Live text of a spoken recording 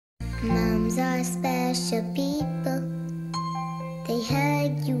Moms are special people. They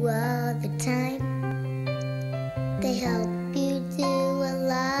hug you all the time. They help you do a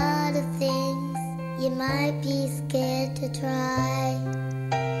lot of things you might be scared to try.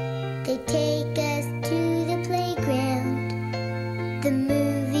 They take us to the playground, the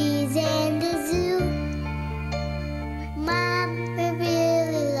movies and the zoo. Mom, we're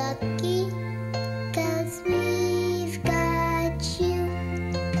really lucky 'cause we've got you.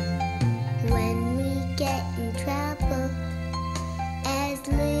 When we get in trouble, as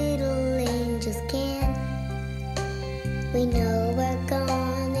little angels can, we know we're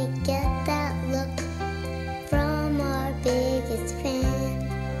gonna get that look from our biggest fan.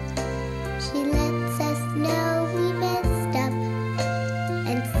 She lets us know we messed up,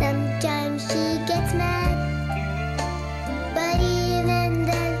 and sometimes she gets mad. But even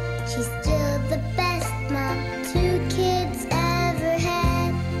then, she's still the best mom 2 kids ever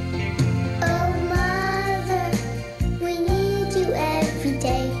had. Oh, Mother, we need you every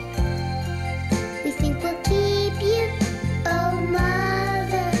day. We think we'll keep you. Oh,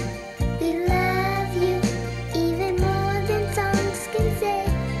 Mother, we love you even more than songs can say.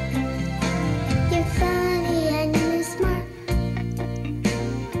 You're funny and you're smart.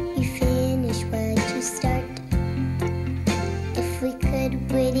 You finish what you start. If we could,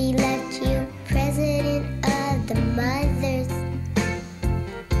 we'd elect you president of the mothers.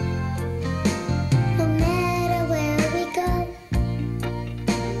 No matter where we go,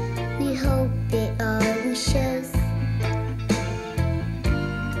 we hope it always shows.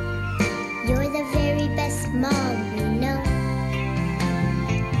 You're the very best mom we know.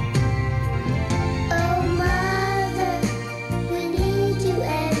 Oh, Mother, we need you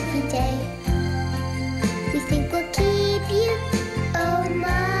every day. We think we'll keep you. Oh,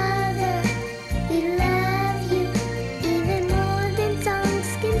 Mother, we love you even more than songs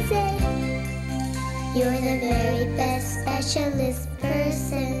can say. You're the very best specialist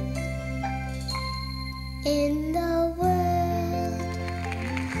person